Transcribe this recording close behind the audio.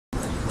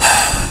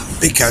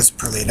Because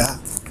Perlita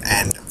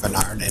and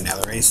Bernard and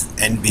Ellery's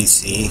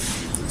NBC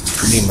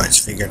pretty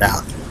much figured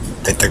out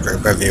that the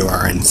group of you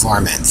are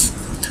informants.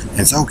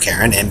 And so,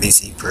 Karen,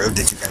 NBC proved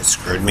that you guys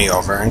screwed me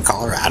over in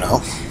Colorado,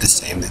 the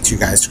same that you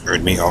guys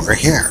screwed me over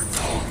here.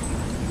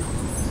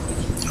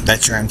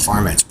 That's your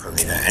informants,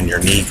 Perlita, and your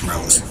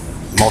Negroes,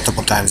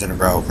 multiple times in a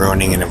row,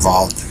 ruining an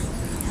evolved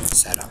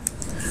setup.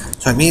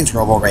 So it means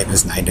Robo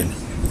Rapist Knight and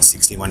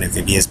 61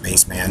 Amphibious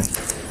Baseman,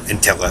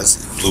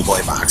 Antillas, Blue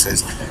Boy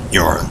Boxes,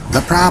 you're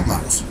the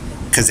problems.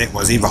 Because it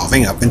was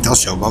evolving up until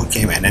Showboat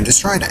came in and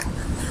destroyed it.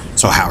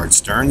 So Howard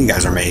Stern, you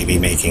guys are maybe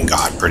making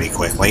God pretty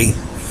quickly.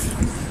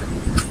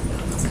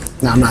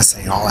 Now, I'm not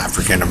saying all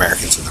African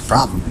Americans are the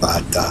problem,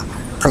 but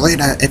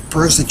Perlita, it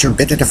proves that you're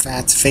bit of the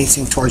fats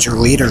facing towards your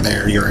leader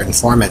there, your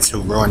informants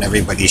who ruin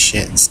everybody's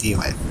shit and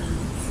steal it.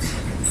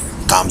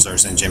 Tom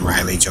Zerson, Jim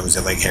Riley, Joe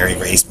Zillig, Harry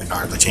Race,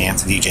 Bernard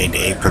LaChance, DJ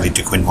Dave,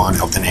 Perlita Quinn Vaughn,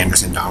 Elton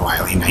Anderson, Don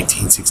Wiley,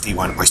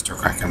 1961, Oyster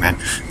Crackerman,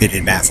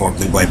 Bitted Bat 4,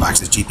 Blue Boy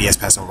Boxes, GPS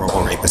Peso,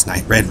 Robo Rapist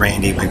Knight, Red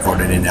Randy, Mike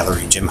Gordon and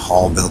Ellery, Jim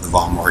Hall, Bill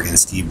Duvall Morgan,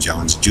 Steve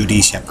Jones,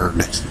 Judy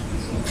Shepard.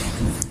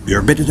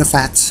 You're a bit of the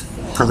fats,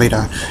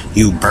 Perlita.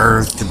 You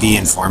birthed to be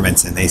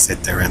informants and they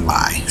sit there and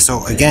lie.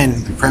 So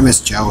again, the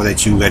premise, Joe,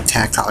 that you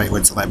attacked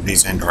Hollywood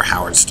celebrities and or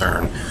Howard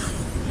Stern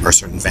or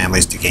certain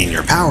families to gain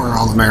your power,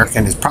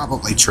 All-American, is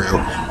probably true,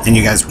 and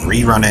you guys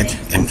rerun it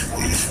and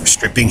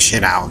stripping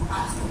shit out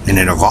in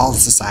an evolved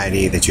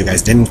society that you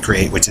guys didn't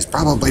create, which is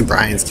probably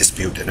Brian's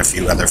dispute and a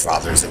few other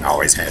fathers and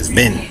always has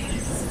been.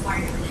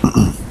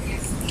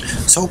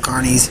 So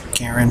Carnies,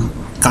 Karen,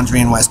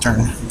 Country and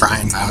Western,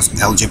 Brian Faust,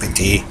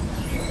 LGBT,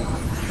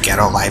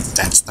 ghetto life,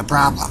 that's the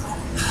problem.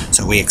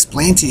 So we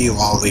explained to you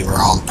all we were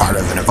all part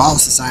of an evolved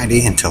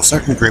society until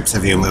certain groups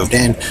of you moved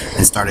in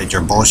and started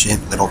your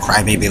bullshit little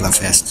crybaby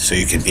LaFist so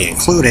you could be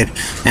included,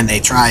 and they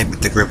tried,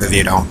 but the group of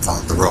you don't follow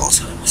the rules.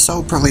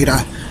 So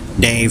Perlita,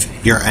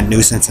 Dave, you're a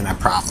nuisance and a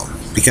problem,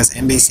 because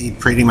NBC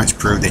pretty much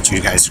proved that you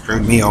guys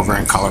screwed me over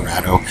in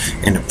Colorado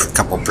in a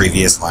couple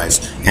previous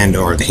lives and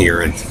or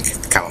here in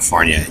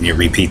California, and you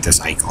repeat the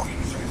cycle.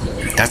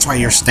 That's why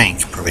you're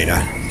stank,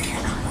 Perlita.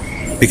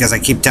 Because I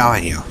keep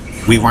telling you,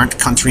 we weren't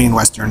country and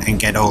western and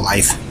ghetto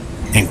life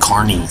and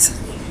carnies.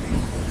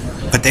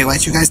 But they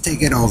let you guys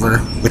take it over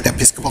with the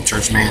Episcopal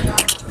Church man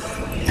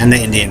and the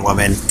Indian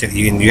woman.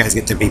 You guys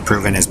get to be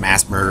proven as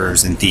mass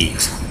murderers and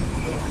thieves.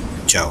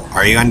 Joe,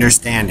 are you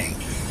understanding?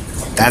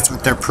 That's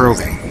what they're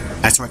proving.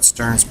 That's what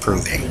Stern's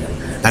proving.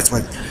 That's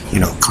what,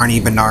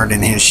 Carney Bernard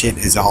and his shit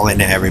is all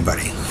into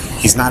everybody.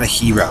 He's not a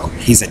hero.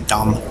 He's a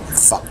dumb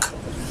fuck.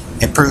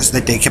 It proves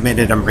that they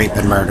committed a rape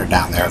and murder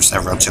down there of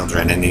several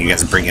children, and you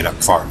guys bring it up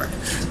forward.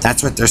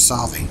 That's what they're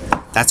solving.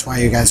 That's why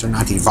you guys are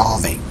not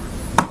evolving.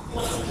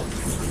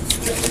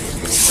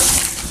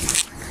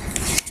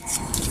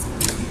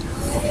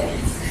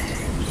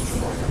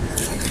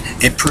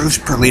 It proves,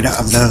 Perlita,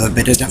 of the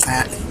bit of the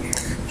fat,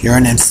 you're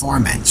an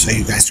informant. So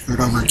you guys screwed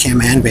over Kim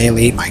and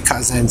Bailey, my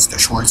cousins, the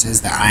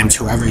Schwartzes, the Imes,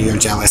 whoever you're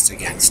jealous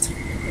against.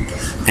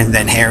 And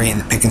then Harry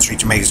and the Pickens Street,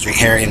 Jamaica Street,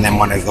 Harry and them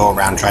want to go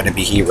around try to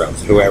be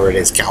heroes, whoever it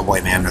is,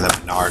 Cowboy Man or the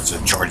Bernards or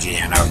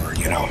Georgiana or,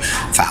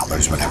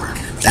 Fowlers, whatever.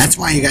 That's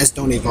why you guys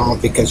don't evolve,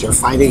 because you're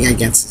fighting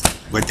against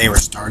what they were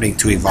starting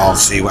to evolve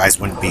so you guys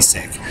wouldn't be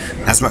sick.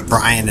 That's what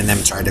Brian and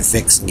them tried to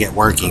fix and get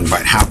working,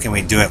 but how can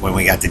we do it when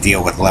we got to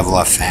deal with level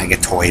of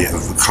faggotoid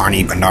of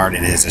Carney Bernard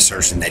and his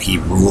assertion that he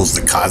rules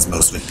the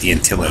cosmos with the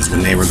Antillas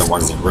when they were the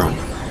ones that ruined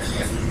it?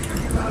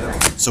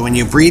 So when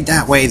you breed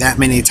that way that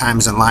many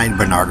times in line,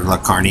 Bernard and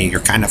LaCarney, you're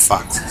kind of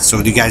fucked. So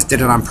you guys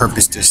did it on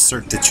purpose to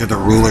assert that you're the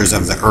rulers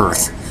of the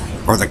earth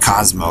or the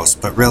cosmos,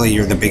 but really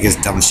you're the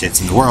biggest dumb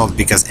shits in the world,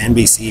 because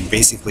NBC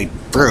basically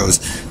proves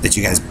that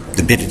you guys,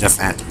 the bit of the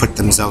fat, put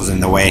themselves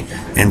in the way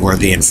and were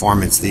the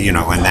informants, and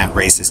that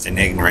racist and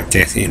ignorant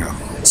to,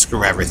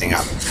 screw everything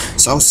up.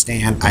 So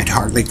Stan, I'd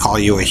hardly call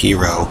you a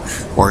hero,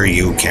 or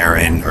you,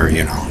 Karen, or,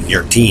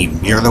 your team.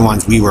 You're the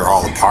ones, we were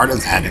all a part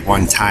of that at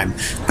one time,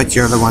 but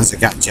you're the ones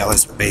that got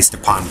jealous based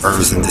upon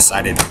births and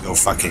decided to go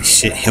fucking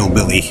shit,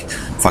 hillbilly,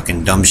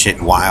 fucking dumb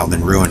shit wild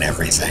and ruin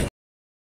everything.